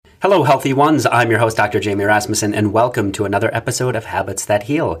Hello, healthy ones. I'm your host, Dr. Jamie Rasmussen, and welcome to another episode of Habits That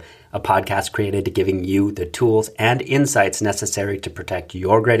Heal, a podcast created to giving you the tools and insights necessary to protect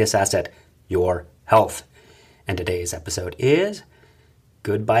your greatest asset, your health. And today's episode is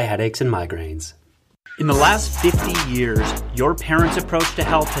Goodbye Headaches and Migraines. In the last 50 years, your parents' approach to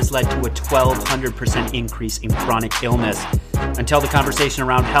health has led to a 1,200% increase in chronic illness. Until the conversation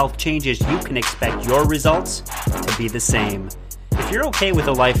around health changes, you can expect your results to be the same. If you're okay with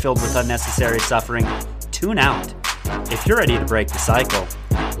a life filled with unnecessary suffering, tune out. If you're ready to break the cycle,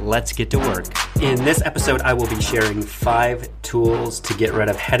 let's get to work. In this episode, I will be sharing 5 tools to get rid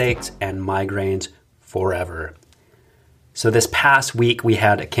of headaches and migraines forever. So this past week, we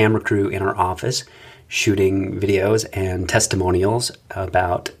had a camera crew in our office shooting videos and testimonials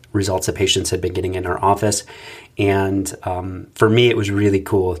about results that patients had been getting in our office. And for me, it was really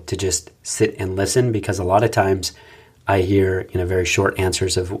cool to just sit and listen, because a lot of times I hear, very short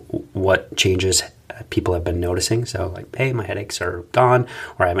answers of what changes people have been noticing. So like, hey, my headaches are gone,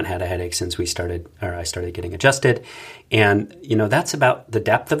 or I haven't had a headache since I started getting adjusted. And, that's about the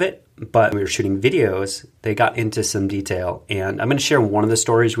depth of it. But we were shooting videos, they got into some detail. And I'm going to share one of the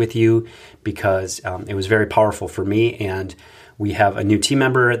stories with you because it was very powerful for me. And we have a new team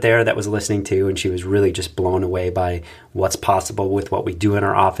member there that was listening to, and she was really just blown away by what's possible with what we do in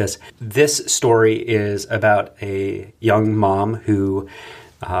our office. This story is about a young mom who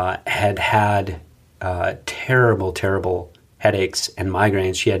had terrible, terrible headaches and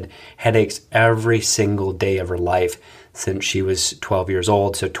migraines. She had headaches every single day of her life since she was 12 years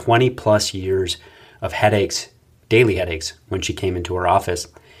old. So 20 plus years of headaches, daily headaches, when she came into her office.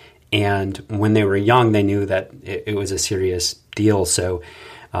 And when they were young, they knew that it was a serious deal. So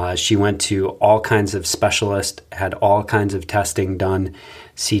she went to all kinds of specialists, had all kinds of testing done,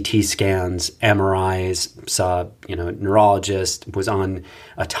 CT scans, MRIs, saw, neurologist, was on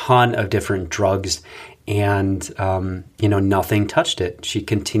a ton of different drugs, and, nothing touched it. She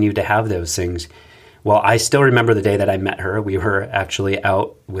continued to have those things. Well, I still remember the day that I met her. We were actually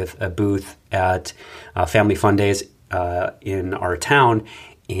out with a booth at Family Fun Days in our town,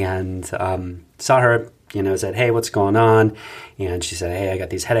 and saw her, said, hey, what's going on? And she said, hey, I got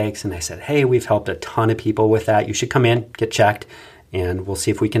these headaches. And I said, hey, we've helped a ton of people with that. You should come in, get checked, and we'll see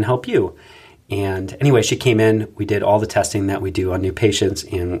if we can help you. And anyway, she came in, we did all the testing that we do on new patients,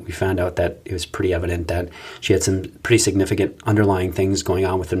 and we found out that it was pretty evident that she had some pretty significant underlying things going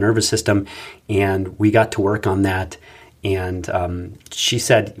on with the nervous system. And we got to work on that. And she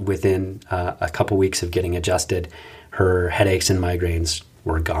said within a couple weeks of getting adjusted, her headaches and migraines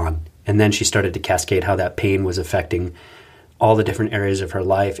were gone. And then she started to cascade how that pain was affecting all the different areas of her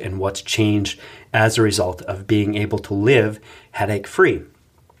life and what's changed as a result of being able to live headache-free.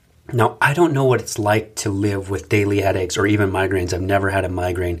 Now, I don't know what it's like to live with daily headaches or even migraines. I've never had a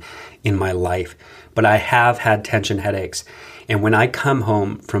migraine in my life, but I have had tension headaches. And when I come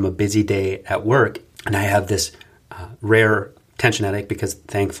home from a busy day at work and I have this rare tension headache, because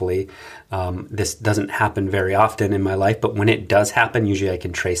thankfully this doesn't happen very often in my life, but when it does happen, usually I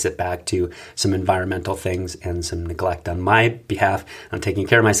can trace it back to some environmental things and some neglect on my behalf. I'm taking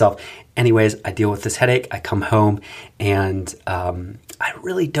care of myself. Anyways, I deal with this headache. I come home and I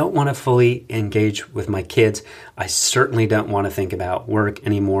really don't want to fully engage with my kids. I certainly don't want to think about work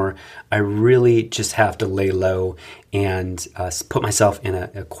anymore. I really just have to lay low and put myself in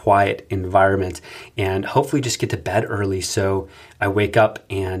a quiet environment and hopefully just get to bed early so I wake up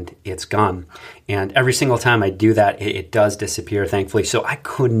and it's gone. And every single time I do that, it does disappear, thankfully. So I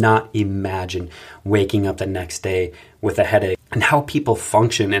could not imagine waking up the next day with a headache and how people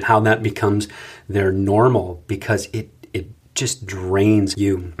function and how that becomes their normal, because it just drains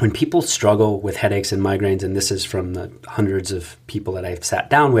you. When people struggle with headaches and migraines, and this is from the hundreds of people that I've sat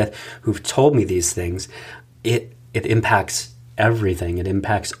down with who've told me these things, it impacts everything. It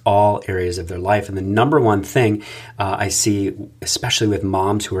impacts all areas of their life. And the number one thing I see, especially with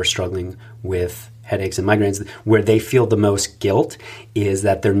moms who are struggling with headaches and migraines, where they feel the most guilt is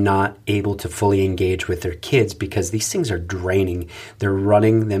that they're not able to fully engage with their kids because these things are draining. They're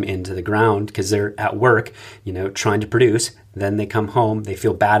running them into the ground because they're at work, trying to produce. Then they come home, they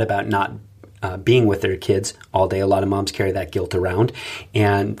feel bad about not being with their kids all day. A lot of moms carry that guilt around,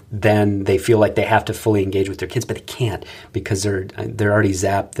 and then they feel like they have to fully engage with their kids, but they can't because they're already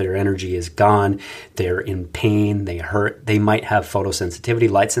zapped. Their energy is gone. They're in pain. They hurt. They might have photosensitivity,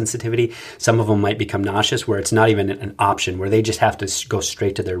 light sensitivity. Some of them might become nauseous, where it's not even an option, where they just have to go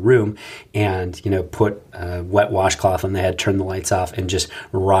straight to their room and put a wet washcloth on the head, turn the lights off, and just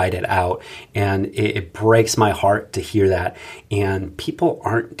ride it out. And it breaks my heart to hear that. And people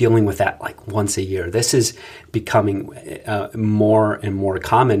aren't dealing with that like once a year. This is becoming more and more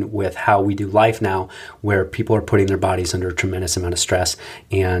common with how we do life now, where people are putting their bodies under a tremendous amount of stress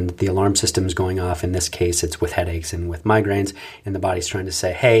and the alarm system is going off. In this case, it's with headaches and with migraines, and the body's trying to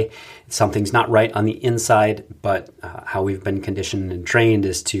say, hey, something's not right on the inside, but how we've been conditioned and trained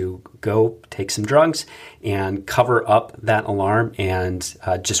is to go take some drugs and cover up that alarm and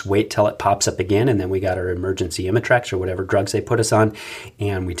just wait till it pops up again. And then we got our emergency Imitrex or whatever drugs they put us on,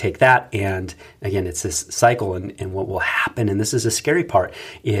 and we take that. And again, it's this cycle. And what will happen, and this is a scary part,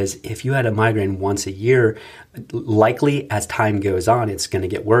 is if you had a migraine once a year, likely as time goes on, it's going to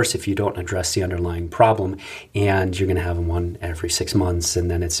get worse if you don't address the underlying problem. And you're going to have one every 6 months,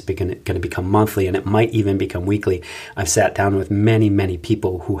 and then it's going to become monthly, and it might even become weekly. I've sat down with many, many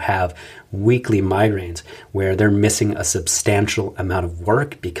people who have weekly migraines where they're missing a substantial amount of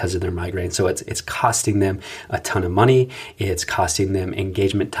work because of their migraine. So it's costing them a ton of money. It's costing them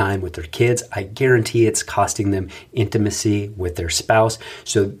engagement time with their kids. I guarantee it's costing them intimacy with their spouse.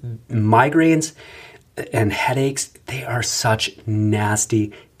 So migraines and headaches, they are such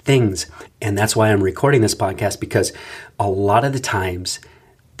nasty things. And that's why I'm recording this podcast, because a lot of the times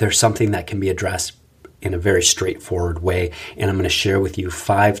there's something that can be addressed in a very straightforward way. And I'm going to share with you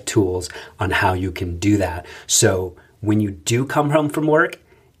 5 tools on how you can do that. So when you do come home from work,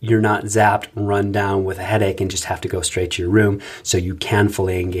 you're not zapped, run down with a headache and just have to go straight to your room. So you can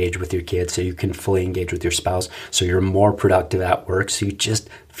fully engage with your kids, so you can fully engage with your spouse, so you're more productive at work, so you just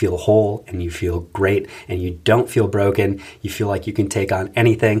feel whole and you feel great and you don't feel broken. You feel like you can take on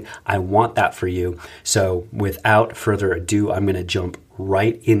anything. I want that for you. So without further ado, I'm going to jump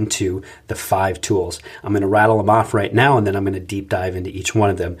right into the 5 tools. I'm going to rattle them off right now, and then I'm going to deep dive into each one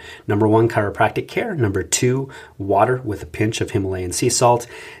of them. Number 1, chiropractic care. Number 2, water with a pinch of Himalayan sea salt.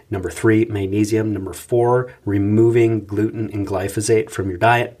 Number 3, magnesium. Number 4, removing gluten and glyphosate from your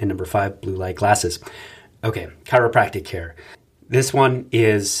diet. And number 5, blue light glasses. Okay, chiropractic care. This one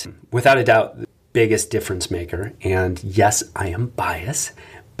is, without a doubt, the biggest difference maker. And yes, I am biased,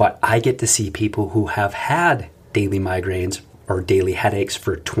 but I get to see people who have had daily migraines or daily headaches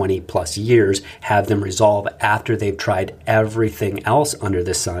for 20 plus years have them resolve after they've tried everything else under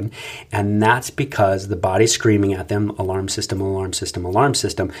the sun. And that's because the body's screaming at them, alarm system, alarm system, alarm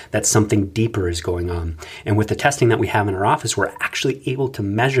system, that something deeper is going on. And with the testing that we have in our office, we're actually able to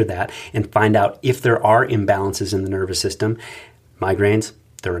measure that and find out if there are imbalances in the nervous system. Migraines,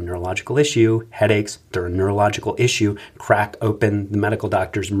 they're a neurological issue. Headaches, they're a neurological issue. Crack open the medical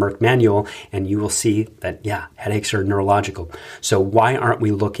doctor's Merck manual and you will see that, yeah, headaches are neurological. So why aren't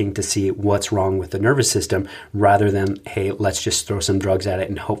we looking to see what's wrong with the nervous system rather than, hey, let's just throw some drugs at it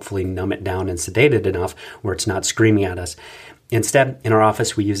and hopefully numb it down and sedate it enough where it's not screaming at us? Instead, in our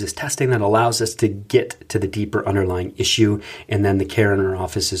office, we use this testing that allows us to get to the deeper underlying issue, and then the care in our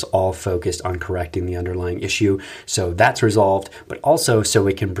office is all focused on correcting the underlying issue. So that's resolved, but also so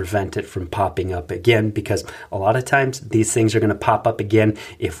we can prevent it from popping up again, because a lot of times these things are going to pop up again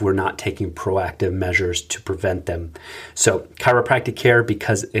if we're not taking proactive measures to prevent them. So chiropractic care,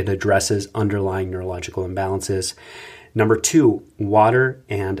 because it addresses underlying neurological imbalances. Number 2, water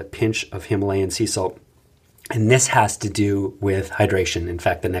and a pinch of Himalayan sea salt. And this has to do with hydration. In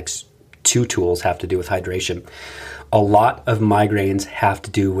fact, the next 2 tools have to do with hydration. A lot of migraines have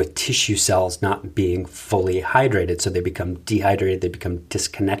to do with tissue cells not being fully hydrated. So they become dehydrated, they become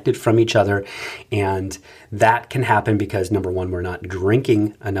disconnected from each other. And that can happen because, number 1, we're not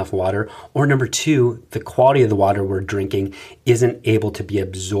drinking enough water. Or number 2, the quality of the water we're drinking isn't able to be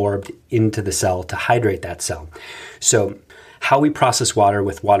absorbed into the cell to hydrate that cell. So how we process water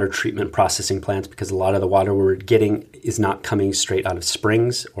with water treatment processing plants, because a lot of the water we're getting is not coming straight out of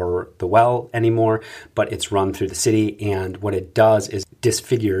springs or the well anymore, but it's run through the city. And what it does is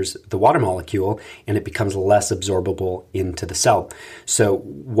disfigures the water molecule and it becomes less absorbable into the cell. So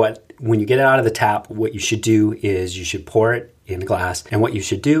when you get it out of the tap, what you should do is you should pour it in a glass. And what you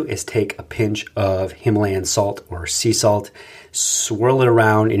should do is take a pinch of Himalayan salt or sea salt, swirl it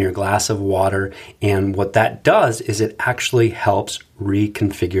around in your glass of water. And what that does is it actually helps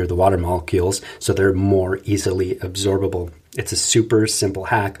reconfigure the water molecules so they're more easily absorbable. It's a super simple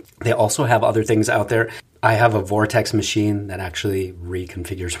hack. They also have other things out there. I have a Vortex machine that actually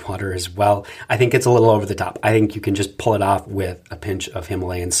reconfigures water as well. I think it's a little over the top. I think you can just pull it off with a pinch of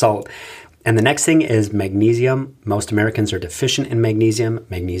Himalayan salt. And the next thing is magnesium. Most Americans are deficient in magnesium.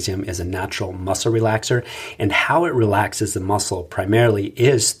 Magnesium is a natural muscle relaxer. And how it relaxes the muscle primarily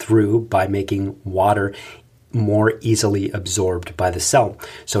is by making water more easily absorbed by the cell.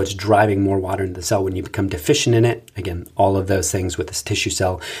 So it's driving more water into the cell. When you become deficient in it, again, all of those things with this tissue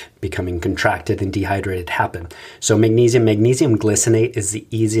cell becoming contracted and dehydrated happen. So magnesium glycinate is the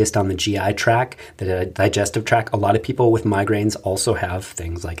easiest on the GI tract, the digestive tract. A lot of people with migraines also have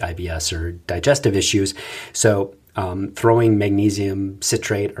things like IBS or digestive issues. So throwing magnesium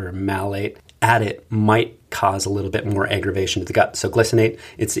citrate or malate at it might cause a little bit more aggravation to the gut. So glycinate,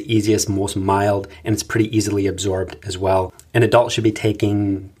 it's the easiest, most mild, and it's pretty easily absorbed as well. An adult should be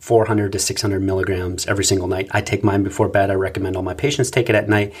taking 400 to 600 milligrams every single night. I take mine before bed. I recommend all my patients take it at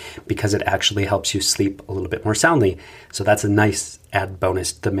night because it actually helps you sleep a little bit more soundly. So that's a nice add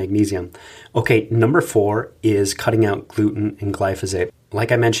bonus to magnesium. Okay, number 4 is cutting out gluten and glyphosate.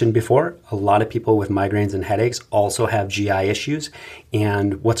 Like I mentioned before, a lot of people with migraines and headaches also have GI issues.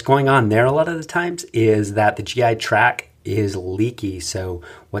 And what's going on there a lot of the times is that the GI tract is leaky. So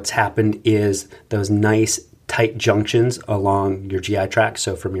what's happened is those nice tight junctions along your GI tract.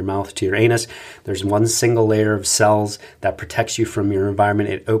 So from your mouth to your anus, there's one single layer of cells that protects you from your environment.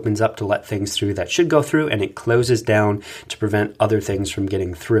 It opens up to let things through that should go through, and it closes down to prevent other things from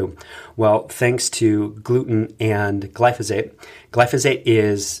getting through. Well, thanks to gluten and glyphosate. Glyphosate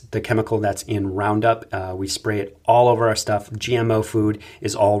is the chemical that's in Roundup. We spray it all over our stuff. GMO food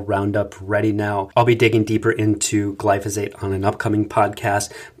is all Roundup ready now. I'll be digging deeper into glyphosate on an upcoming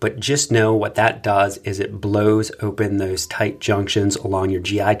podcast, but just know what that does is it blows open those tight junctions along your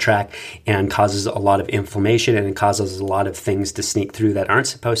GI tract and causes a lot of inflammation, and it causes a lot of things to sneak through that aren't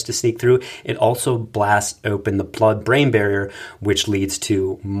supposed to sneak through. It also blasts open the blood-brain barrier, which leads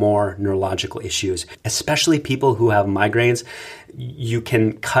to more neurological issues, especially people who have migraines. You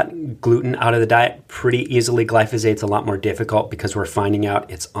can cut gluten out of the diet pretty easily. Glyphosate's a lot more difficult because we're finding out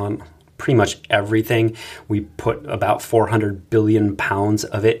it's on pretty much everything. We put about 400 billion pounds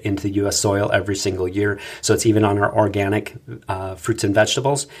of it into the U.S. soil every single year. So it's even on our organic fruits and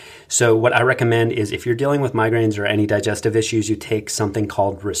vegetables. So what I recommend is if you're dealing with migraines or any digestive issues, you take something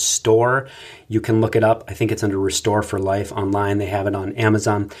called Restore. You can look it up. I think it's under Restore for Life online. They have it on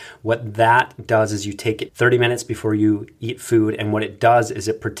Amazon. What that does is you take it 30 minutes before you eat food. And what it does is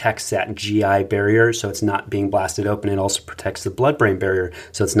it protects that GI barrier. So it's not being blasted open. It also protects the blood-brain barrier.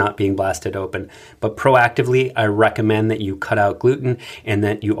 So it's not being blasted open. But proactively, I recommend that you cut out gluten and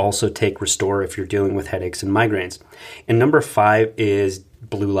that you also take Restore if you're dealing with headaches and migraines. And number 5 is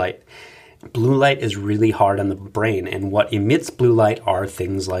blue light. Blue light is really hard on the brain, and what emits blue light are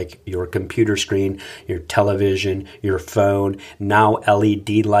things like your computer screen, your television, your phone. Now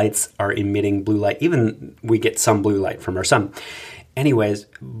LED lights are emitting blue light. Even we get some blue light from our sun. Anyways,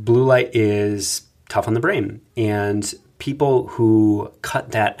 blue light is tough on the brain, and people who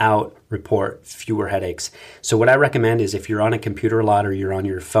cut that out report fewer headaches. So what I recommend is if you're on a computer a lot or you're on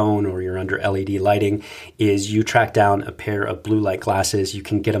your phone or you're under LED lighting, is you track down a pair of blue light glasses. You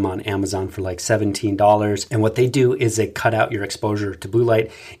can get them on Amazon for like $17. And what they do is they cut out your exposure to blue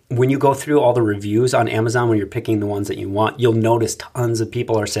light. When you go through all the reviews on Amazon, when you're picking the ones that you want, you'll notice tons of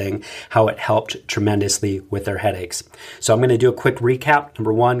people are saying how it helped tremendously with their headaches. So I'm going to do a quick recap.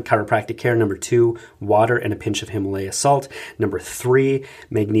 Number 1, chiropractic care. Number 2, water and a pinch of Himalaya salt. Number 3,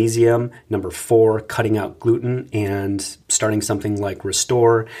 magnesium. Number 4, cutting out gluten and starting something like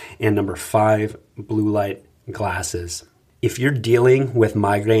Restore. And number 5, blue light glasses. If you're dealing with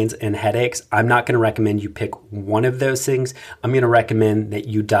migraines and headaches, I'm not going to recommend you pick one of those things. I'm going to recommend that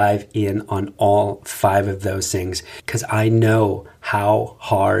you dive in on all 5 of those things because I know how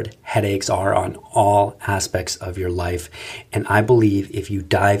hard headaches are on all aspects of your life. And I believe if you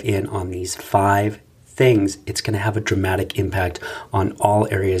dive in on these 5 things, it's going to have a dramatic impact on all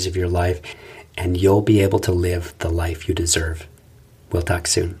areas of your life, and you'll be able to live the life you deserve. We'll talk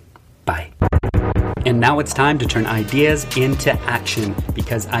soon. Bye. And now it's time to turn ideas into action,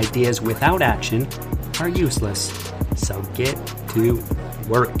 because ideas without action are useless. So get to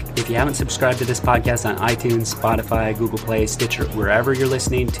work. If you haven't subscribed to this podcast on iTunes, Spotify, Google Play, Stitcher, wherever you're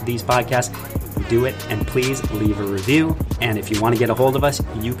listening to these podcasts, do it, and please leave a review. And if you want to get a hold of us,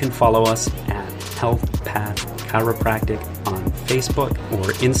 you can follow us at Health Path Chiropractic on Facebook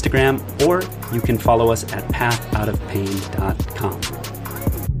or Instagram, or you can follow us at pathoutofpain.com.